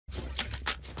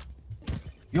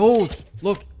Yo,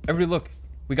 look, everybody look.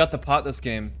 We got the pot this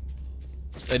game.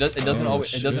 It doesn't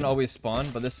always spawn,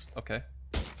 but this okay.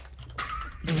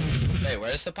 Wait,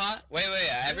 where's the pot? Wait,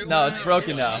 everyone. No, it's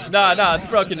broken now. Nah, it's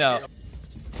broken now.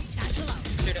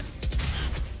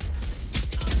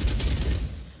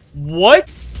 What?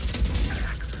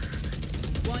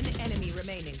 One enemy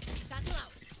remaining.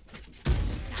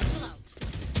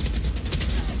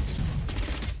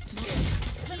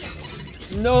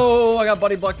 No, I got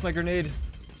body blocked my grenade.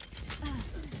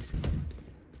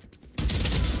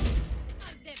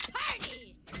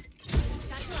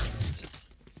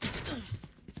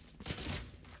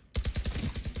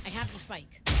 I have the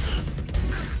spike.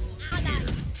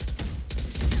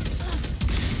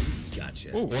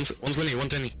 Gotcha. Oh, one's winning,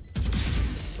 one's winning.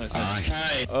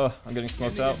 Nice. Oh, I'm getting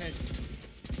smoked out.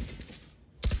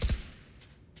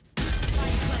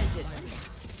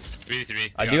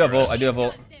 3v3. I do have ult. I do have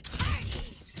ult.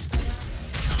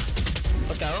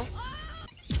 Let's go.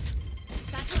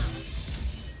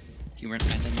 You weren't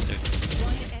random, sir.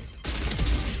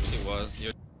 It was.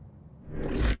 You're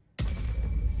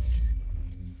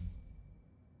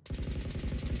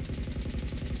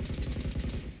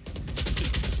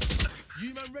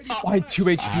Oh, I had 2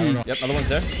 HP. Yep, another one's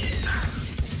there.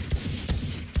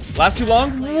 Last too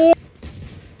long. Whoa.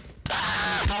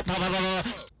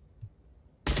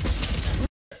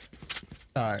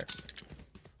 Sorry.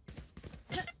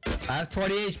 I have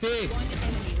 20 HP. One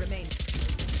enemy remaining.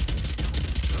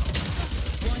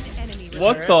 One enemy remaining.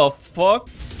 What the fuck?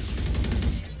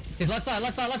 He's left side,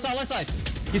 left side, left side, left side.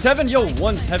 He's heaven. Yo,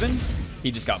 one's heaven.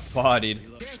 He just got bodied.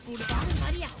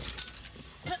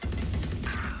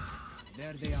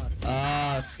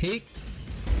 Peek.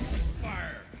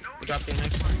 We dropped the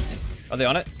next. Are they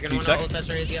on it? You're Can gonna you want to check? ult this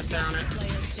raise, yes, they're on it.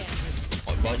 Player standing.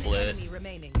 Oh, well played. Enemy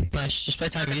remaining. Nice, just play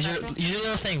time. Use your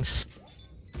little things.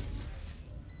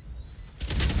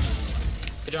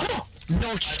 Good job.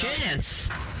 No chance.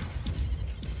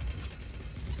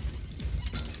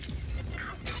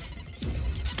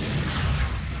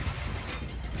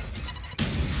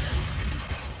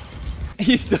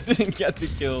 He still didn't get the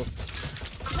kill.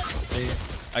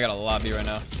 I got a lobby right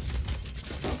now.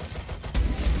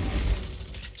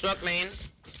 Smoke main.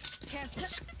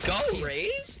 Let's go,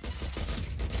 raise.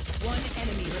 One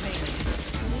enemy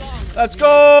remaining. Let's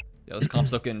go! Yo, this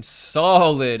comp's looking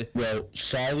solid. Well,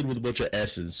 solid with a bunch of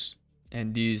S's.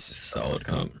 And these solid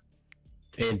comp.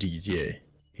 And D's, yeah.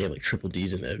 He had like triple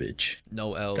D's in that bitch.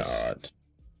 no L's. God.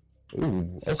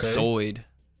 Ooh, okay. Soid.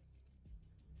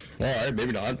 Alright,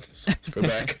 maybe not. Let's go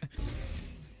back.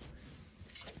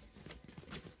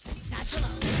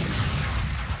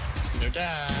 No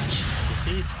dash.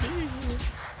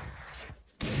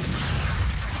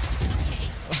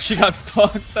 Oh, she got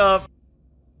fucked up.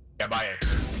 Yeah, buy it.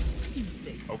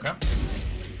 Okay.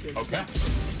 Okay.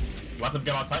 Let them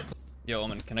get on tight. Yo,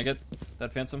 Omen, can I get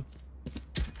that Phantom?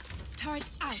 Turret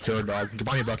out. Third dog.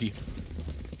 Buy me Bucky.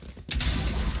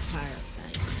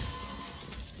 Parasite.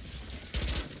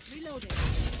 Reloading.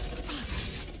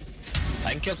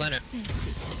 I can kill Planet.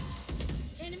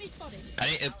 Enemy spotted.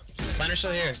 Planet's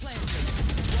still here. One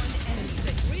enemy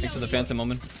remaining. Thanks for the Phantom,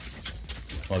 Omen.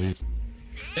 Love you.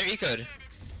 They're ecoed.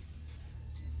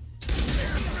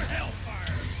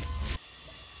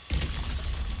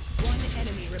 One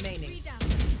enemy remaining.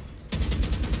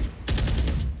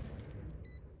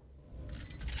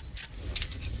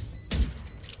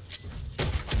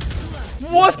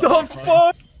 What the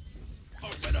fuck?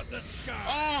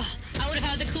 Oh, I would have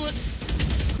had the coolest.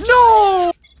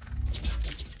 No!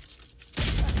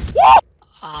 What?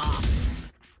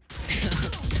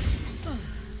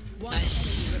 One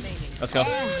Nice. enemy remaining. Let's go.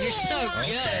 Oh, you're so good.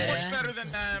 Much better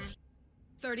than them.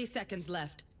 30 seconds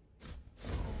left.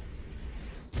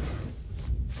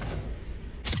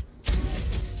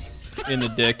 In the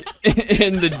dick.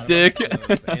 In the dick.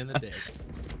 In the dick.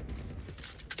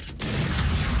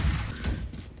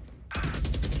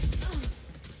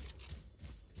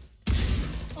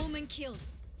 Omen killed.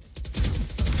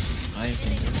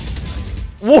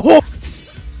 Whoa!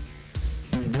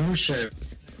 Bullshit.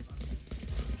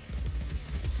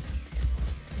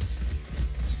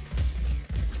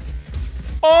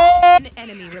 Oh! One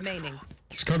enemy remaining.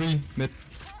 It's coming. Mid.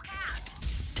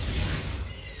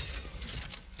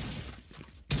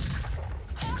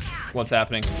 What's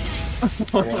happening?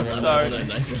 Sorry.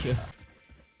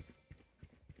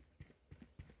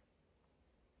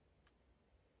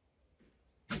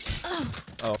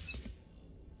 Oh.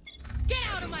 Get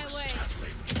out of my way.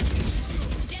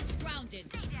 Jet's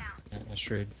grounded. Nice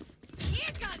trade. Here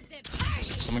comes the party.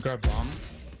 Someone grab bomb.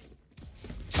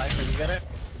 Cypher, you got it?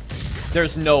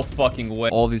 There's no fucking way.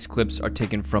 All these clips are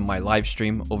taken from my live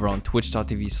stream over on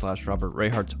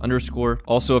twitch.tv/RobertRayhart_.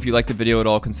 Also, if you liked the video at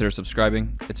all, consider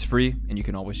subscribing. It's free and you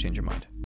can always change your mind.